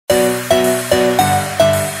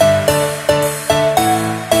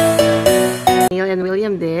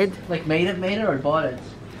like made it or bought it?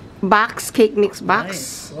 Box, cake mix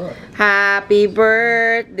box. Nice. Happy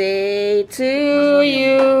birthday to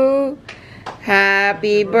you.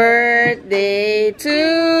 Happy birthday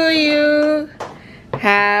to you.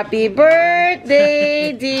 Happy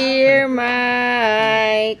birthday, dear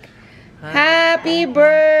Mike. Happy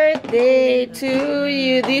birthday to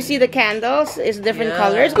you. Do you see the candles? It's different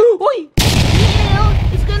colors. Oi!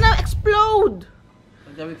 It's gonna explode.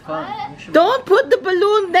 That'd be fun. Don't put the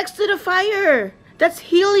balloon next to the fire. That's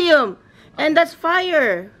helium. And that's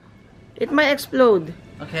fire. It might explode.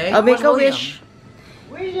 Okay. I'll make a wish.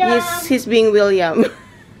 He's being William.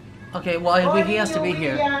 Okay, well, he has to be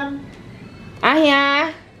here.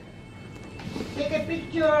 Yeah. Take a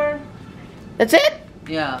picture. That's it?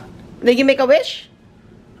 Yeah. Did you make a wish?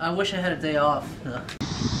 I wish I had a day off.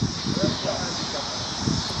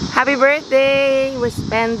 Happy birthday! We're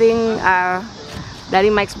spending Daddy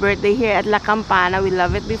Mike's birthday here at La Campana. We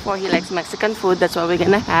love it before. He likes Mexican food. That's what we're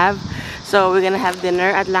gonna have. So we're gonna have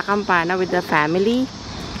dinner at La Campana with the family.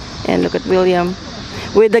 And look at William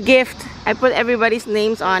with the gift. I put everybody's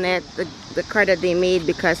names on it, the card that they made,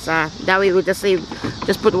 because that way we'll just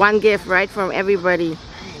put one gift, right, from everybody.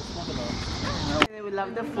 We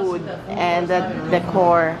love the food and the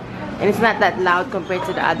decor, and it's not that loud compared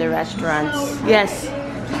to the other restaurants. Yes,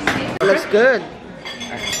 it looks good.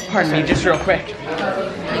 Pardon me, just real quick.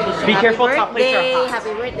 Be careful, top plates are hot.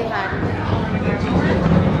 Happy birthday, hon.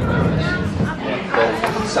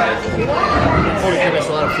 Holy crap, that's a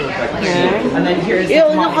lot of food. Yeah. And then here's You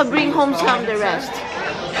can bring home some the rest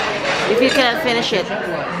if you cannot finish it.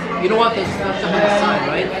 You don't want this stuff on the side,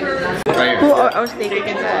 right? Who or steak?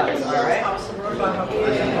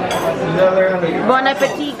 Bon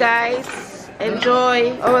appetit, guys.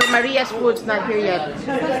 Enjoy. Oh, well, Maria's food's not here yet.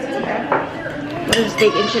 What is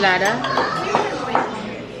steak enchilada?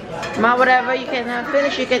 Ma, whatever you can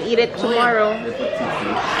finish, you can eat it tomorrow.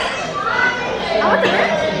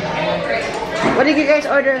 What did you guys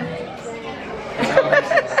order?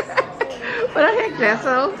 What the heck,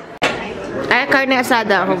 Jessel? I have carne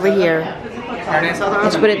asada over here. Carne asada?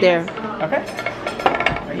 Let's put it there. Okay.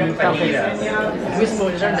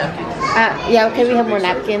 Yeah, can we have more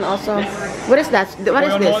napkin also? What is that? What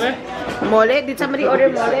is this? Mole? Did somebody order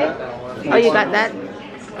mole? Oh, you got that?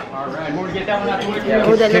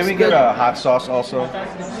 Oh, that Can we good. get a hot sauce also?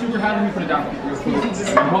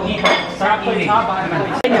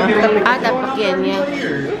 Tapakyan niya.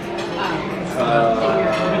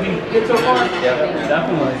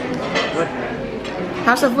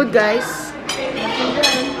 How's the food, guys?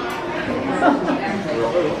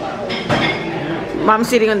 Mom's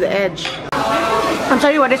sitting on the edge. I'm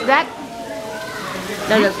sorry, what is that?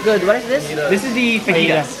 That looks good. What is this? This is the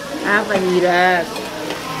fajitas. Fajitas.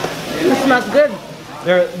 It smells good.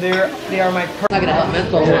 They are my I'm not gonna have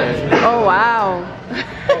menthol one. Oh wow.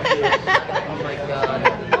 Oh my god.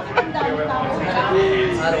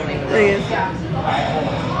 I don't even know.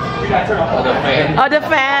 Oh, the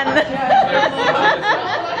fan.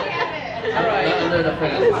 Under the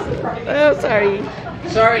fan. Oh, sorry.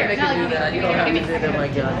 Sorry to make you do that. You don't have to do that, my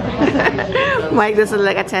god. Mike doesn't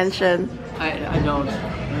like attention. I don't.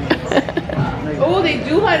 Oh, they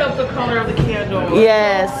do light up the color of the candle.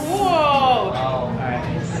 Yes. Whoa.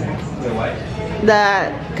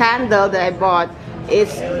 The candle that I bought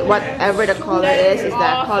is whatever the color is the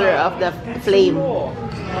color of the flame.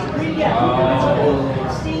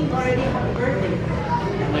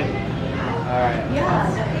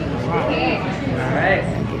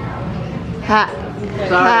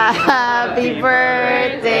 Happy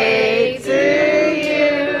birthday to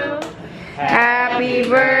you. Happy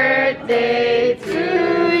birthday to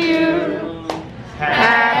you.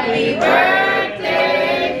 Happy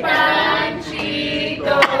birthday,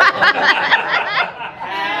 Panchito.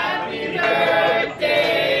 Happy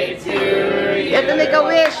birthday to you. You have to make a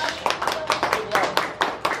wish.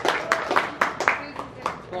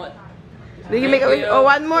 What? Did you make a wish? Oh,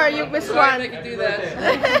 one more. You missed one. Make you do that.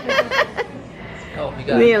 Oh, you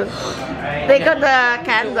got Neil, it. take out the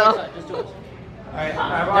candle. Just do it. There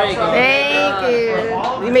you go. Thank you.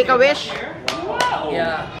 Did you make a wish?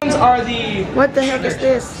 Yeah. Are the What the heck is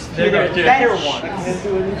this? better ones.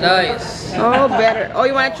 Nice. Oh, better. Oh,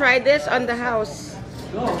 you want to try this on the house?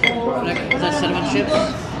 Is that cinnamon chips?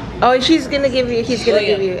 Oh, she's gonna give you. He's gonna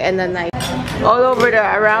give you, and a knife. All over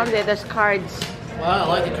around it, there's cards Wow,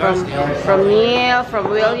 I like the cards, Neil. from Neil,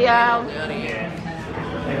 from William.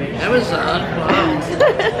 Amazon. Wow.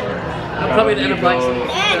 I'm probably the enterprise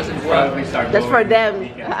doesn't work. That's for them.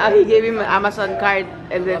 He gave him an Amazon card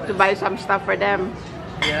and then to buy some stuff for them.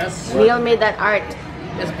 Yes. Neil made that art.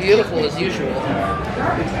 as beautiful as usual.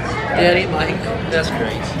 Daddy Mike, that's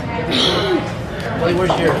great. Wait,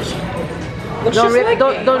 where's yours? Looks Don't just rip- like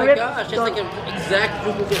don't- me. don't Oh my rip- gosh, it's don't- like an exact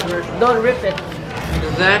duplicate version. Don't rip it.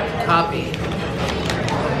 Exact copy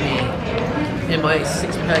of me in my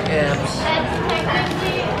six-pack abs. That's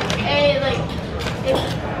technically a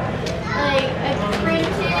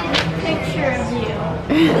printed picture of you.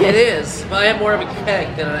 It is, but I have more of a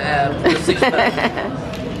keg than an ab. A six-pack.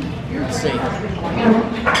 Let's see.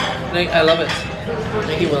 I love it.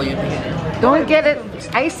 Thank you, William. Don't get it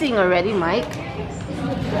icing already, Mike.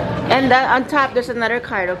 And on top, there's another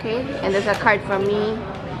card, okay? And there's a card from me.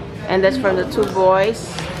 And that's from the two boys.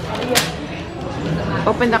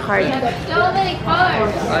 Open the card. So many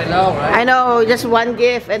cards. I know, right? I know, just one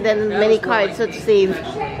gift and then many cards to save.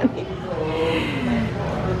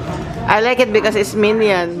 I like it because it's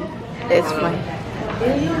Minion. It's fun.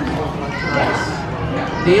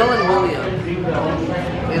 Dale and William.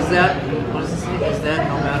 Is that, what does it say? Is that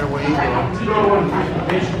no matter where you go?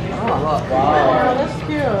 Oh, look. Wow. That's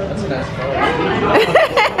cute. That's a nice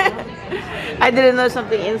photo. I didn't know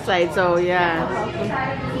something inside, so yeah.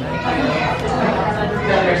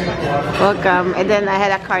 Welcome. And then I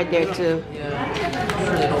had a card there too. Yeah. I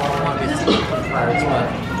really don't want to get cards,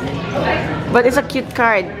 But it's a cute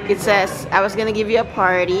card. It says, I was gonna give you a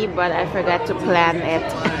party, but I forgot to plan it.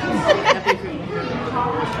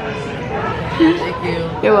 Thank you.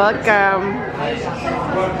 You're welcome.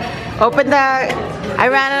 Open the. I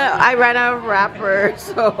ran out of wrapper,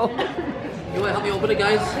 so. You want to help me open it,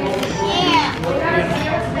 guys? Yeah.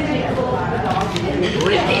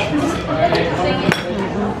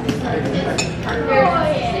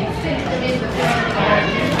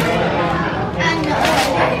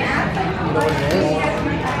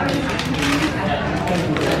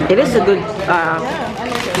 It is a good. Yeah.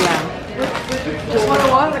 Just want to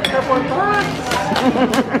water the cardboard box.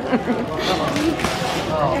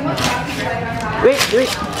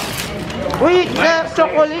 Wait. The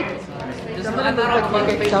chocolate. Just, I'm not on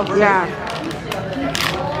the Facebook. Yeah.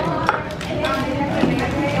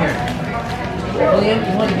 William,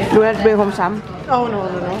 you want to get Do you want to bring home some? Oh, no.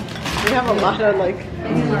 We have a lot of like.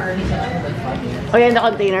 Oh, yeah, in the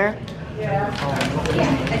container.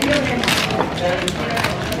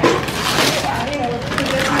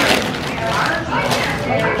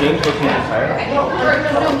 James was in his hair.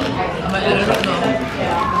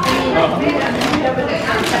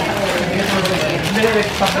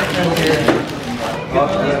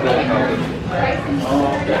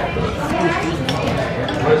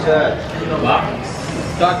 What's that?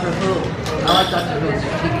 Doctor Who. I like Doctor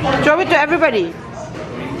Who. Show it to everybody.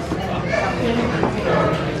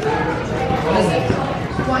 What is it?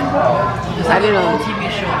 It's I don't know. An old TV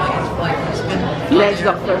show. Like it's been. Legs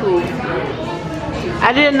Doctor Who.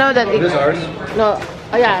 I didn't know that it. This is ours? No.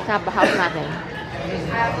 Oh yeah, sa house natin.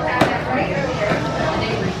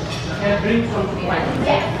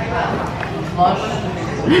 Plush.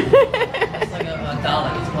 It's like a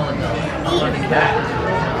Dalek. It's called a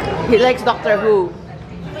Dalek. He likes Doctor Who.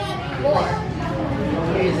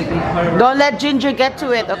 Is it part of Don't let Ginger get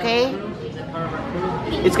to it, okay?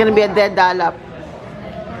 It's gonna be a dead dollop.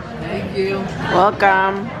 Thank you.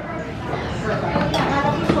 Welcome.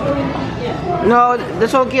 No, the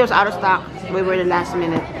Soki was out of stock. We were the last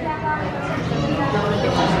minute.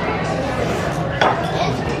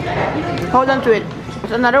 Hold on to it.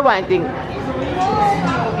 There's another one, I think.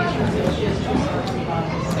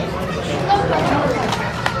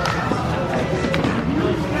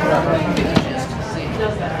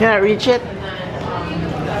 Can I reach it?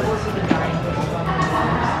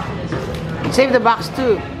 Save the box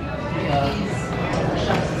too.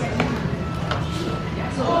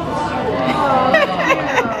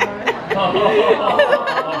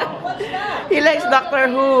 He likes Doctor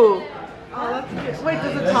Who. Oh, that's cute. Wait,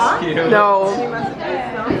 does it talk? No. Any messages?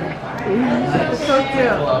 No? It's so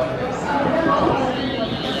cute.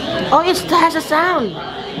 Oh, it has a sound.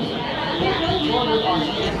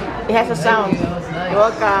 It has a sound. You're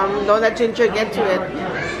welcome. Don't let Ginger get to it.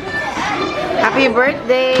 Happy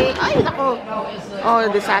birthday. Ay, nako.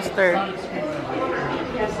 Oh, disaster.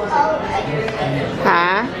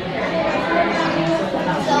 Huh?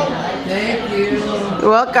 Thank you. You're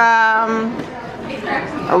welcome.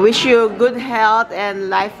 I wish you good health and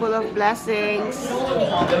life full of blessings.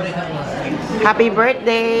 Happy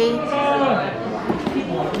birthday.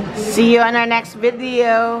 See you on our next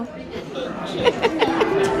video.